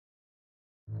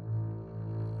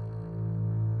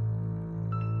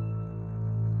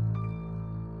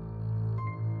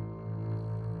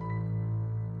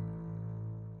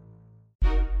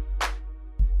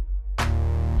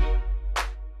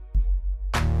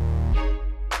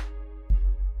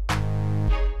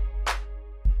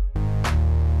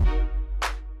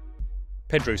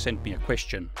Pedro sent me a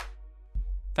question.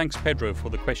 Thanks, Pedro, for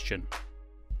the question.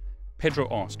 Pedro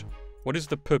asked, what is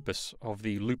the purpose of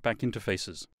the loopback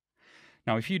interfaces?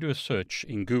 Now, if you do a search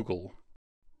in Google,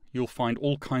 you'll find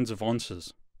all kinds of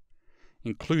answers,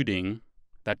 including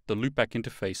that the loopback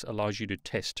interface allows you to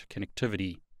test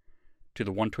connectivity to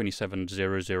the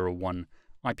 127.0.0.1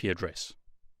 IP address.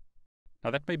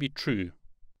 Now, that may be true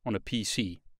on a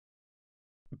PC,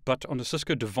 but on a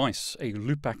Cisco device, a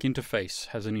loopback interface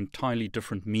has an entirely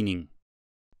different meaning.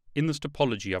 In this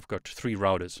topology, I've got three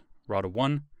routers, router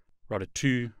 1, router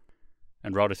 2,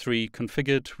 and router 3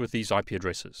 configured with these IP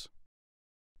addresses.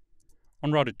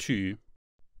 On router 2,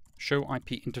 show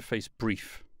IP interface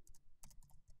brief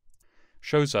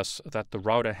shows us that the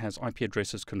router has IP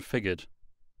addresses configured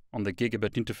on the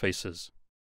gigabit interfaces.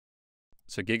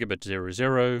 So gigabit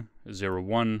 00,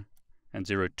 01, and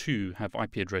 02 have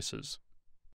IP addresses.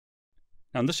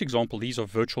 Now in this example, these are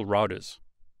virtual routers,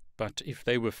 but if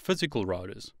they were physical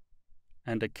routers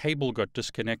and a cable got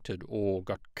disconnected or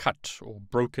got cut or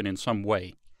broken in some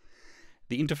way,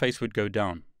 the interface would go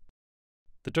down.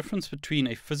 The difference between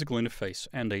a physical interface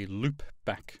and a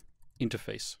loopback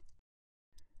interface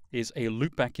is a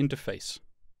loopback interface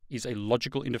is a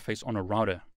logical interface on a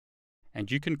router,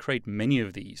 and you can create many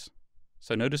of these.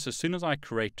 So notice as soon as I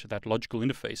create that logical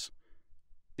interface,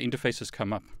 the interfaces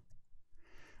come up.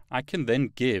 I can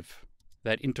then give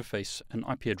that interface an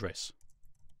IP address,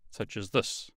 such as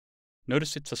this.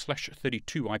 Notice it's a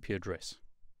 /32 IP address.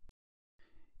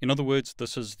 In other words,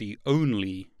 this is the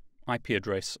only IP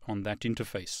address on that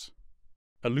interface.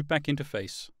 A loopback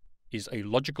interface is a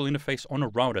logical interface on a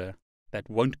router that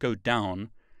won't go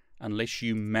down unless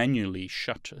you manually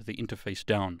shut the interface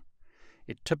down.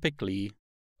 It typically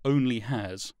only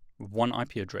has one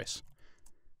IP address,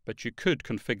 but you could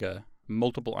configure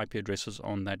multiple IP addresses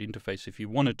on that interface if you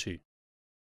wanted to.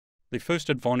 The first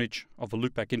advantage of a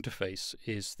loopback interface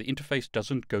is the interface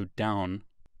doesn't go down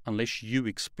unless you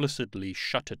explicitly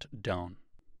shut it down.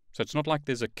 So it's not like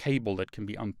there's a cable that can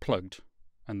be unplugged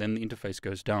and then the interface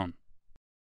goes down.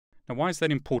 Now, why is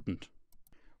that important?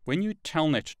 When you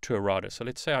telnet to a router, so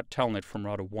let's say I telnet from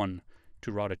router 1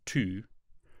 to router 2,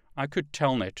 I could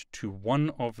telnet to one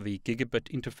of the gigabit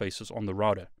interfaces on the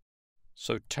router.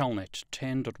 So telnet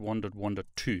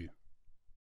 10.1.1.2.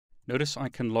 Notice I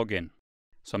can log in.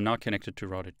 So I'm now connected to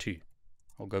router 2.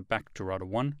 I'll go back to router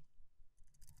 1,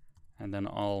 and then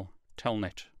I'll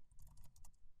telnet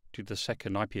to the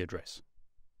second IP address,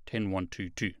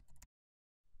 10.1.2.2.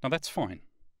 Now that's fine,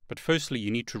 but firstly you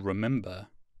need to remember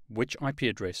which IP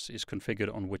address is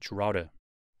configured on which router.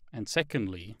 And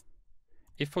secondly,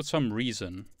 if for some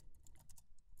reason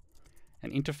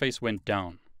an interface went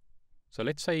down, so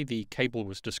let's say the cable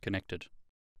was disconnected,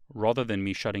 rather than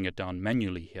me shutting it down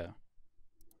manually here,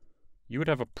 you would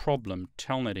have a problem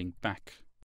telnetting back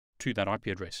to that IP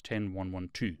address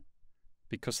 10.1.1.2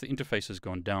 because the interface has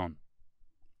gone down.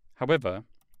 However,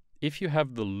 if you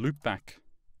have the loopback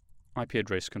IP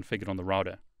address configured on the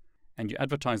router and you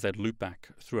advertise that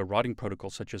loopback through a routing protocol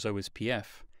such as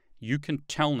OSPF, you can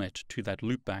telnet to that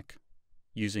loopback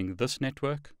using this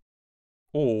network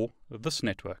or this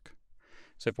network.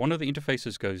 So if one of the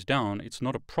interfaces goes down, it's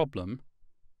not a problem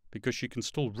because you can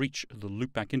still reach the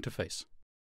loopback interface.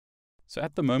 So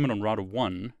at the moment on router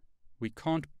 1, we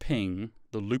can't ping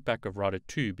the loopback of router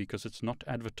 2 because it's not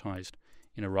advertised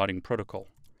in a routing protocol.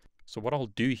 So what I'll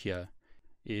do here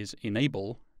is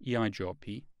enable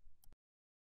EIGRP,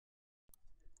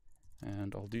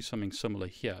 and I'll do something similar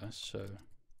here. So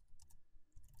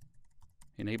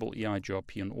enable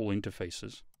EIGRP on all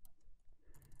interfaces,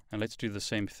 and let's do the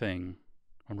same thing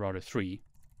on router 3.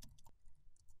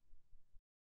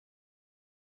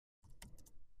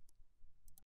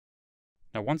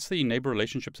 Now, once the neighbor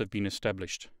relationships have been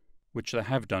established, which they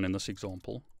have done in this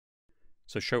example,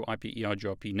 so show IP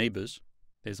EIGRP neighbors,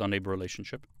 there's our neighbor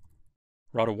relationship.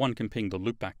 Router 1 can ping the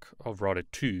loopback of router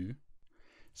 2.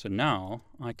 So now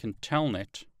I can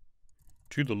telnet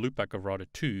to the loopback of router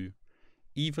 2,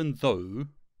 even though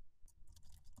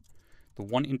the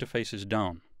one interface is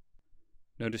down.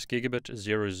 Notice gigabit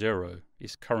 00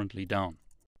 is currently down.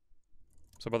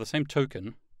 So by the same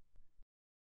token,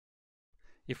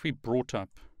 if we brought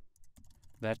up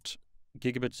that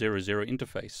gigabit 00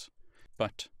 interface,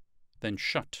 but then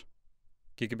shut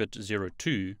gigabit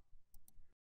 02,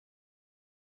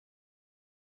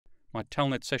 my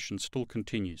telnet session still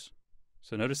continues.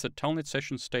 So notice that telnet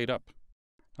session stayed up.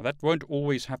 Now that won't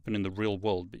always happen in the real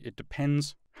world. It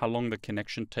depends how long the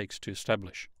connection takes to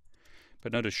establish.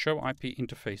 But notice show IP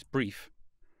interface brief,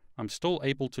 I'm still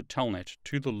able to telnet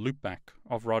to the loopback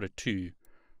of router 2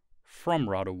 from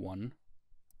router 1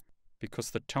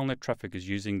 because the telnet traffic is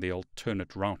using the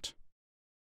alternate route.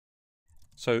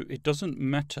 So it doesn't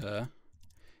matter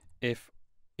if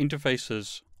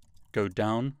interfaces go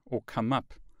down or come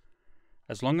up.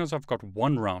 As long as I've got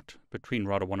one route between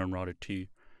router 1 and router 2,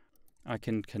 I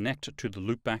can connect to the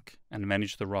loopback and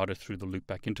manage the router through the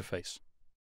loopback interface.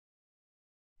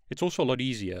 It's also a lot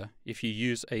easier if you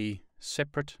use a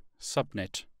separate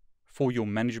subnet for your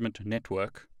management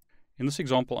network. In this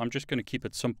example, I'm just going to keep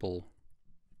it simple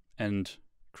and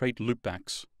create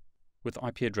loopbacks with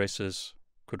IP addresses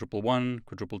quadruple 1,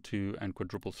 quadruple 2, and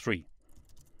quadruple 3.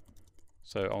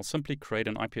 So I'll simply create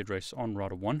an IP address on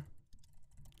router 1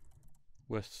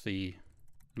 with the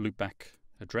loopback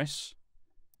address,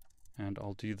 and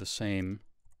I'll do the same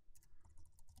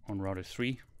on router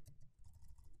 3.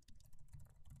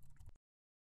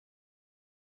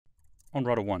 On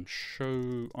router 1,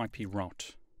 show IP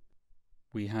route.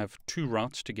 We have 2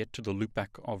 routes to get to the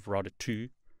loopback of router 2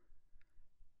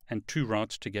 and 2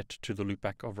 routes to get to the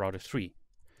loopback of router 3.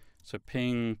 So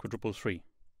ping quadruple 3,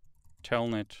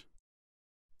 telnet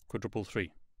quadruple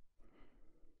 3.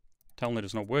 Telnet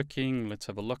is not working. Let's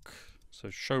have a look. So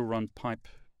show run pipe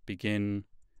begin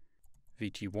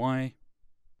VTY.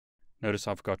 Notice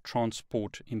I've got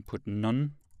transport input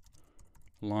none,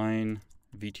 line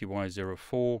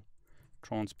VTY04,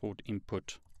 transport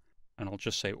input, and I'll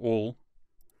just say all.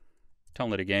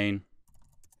 Telnet again.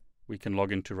 We can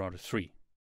log into router 3.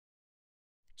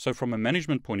 So from a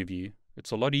management point of view,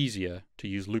 it's a lot easier to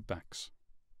use loopbacks.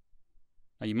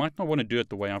 Now you might not want to do it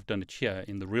the way I've done it here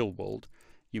in the real world.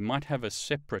 You might have a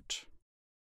separate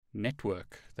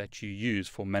network that you use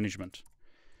for management.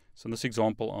 So in this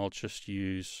example, I'll just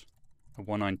use a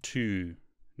 192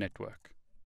 network.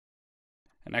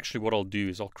 And actually what I'll do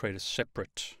is I'll create a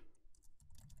separate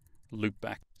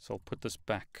loopback. So I'll put this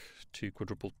back to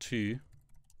quadruple 2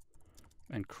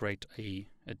 and create a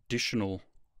additional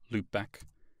loopback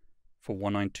for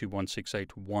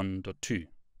 192.168.1.2.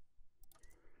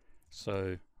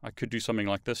 So I could do something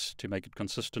like this to make it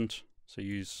consistent. So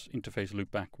use interface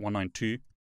loopback 192.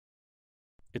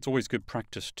 It's always good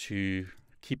practice to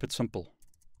keep it simple.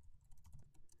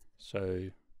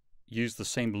 So use the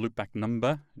same loopback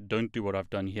number. Don't do what I've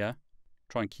done here.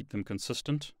 Try and keep them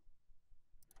consistent.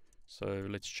 So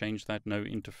let's change that. No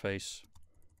interface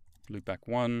loopback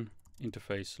 1,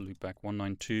 interface loopback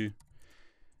 192.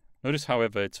 Notice,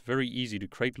 however, it's very easy to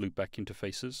create loopback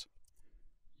interfaces.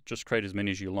 Just create as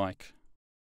many as you like.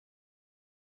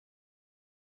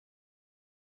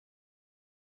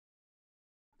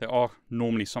 There are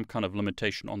normally some kind of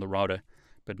limitation on the router,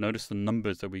 but notice the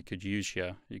numbers that we could use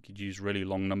here. You could use really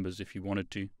long numbers if you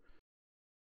wanted to.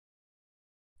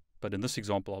 But in this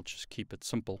example, I'll just keep it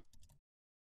simple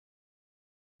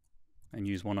and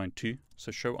use 192.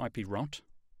 So show IP route.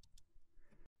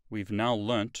 We've now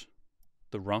learnt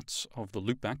the routes of the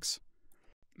loopbacks,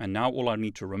 and now all I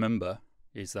need to remember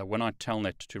is that when I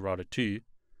telnet to router 2,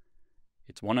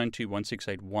 it's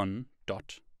 192.168.1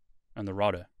 dot and the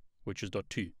router, which is dot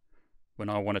 2. When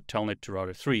I want to telnet to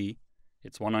router 3,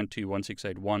 it's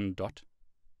 192.168.1 dot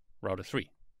router 3.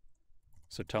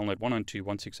 So telnet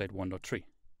 192.168.1.3,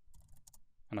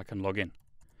 and I can log in.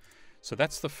 So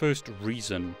that's the first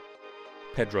reason,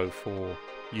 Pedro, for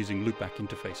using loopback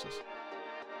interfaces.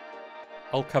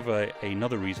 I'll cover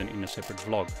another reason in a separate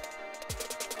vlog.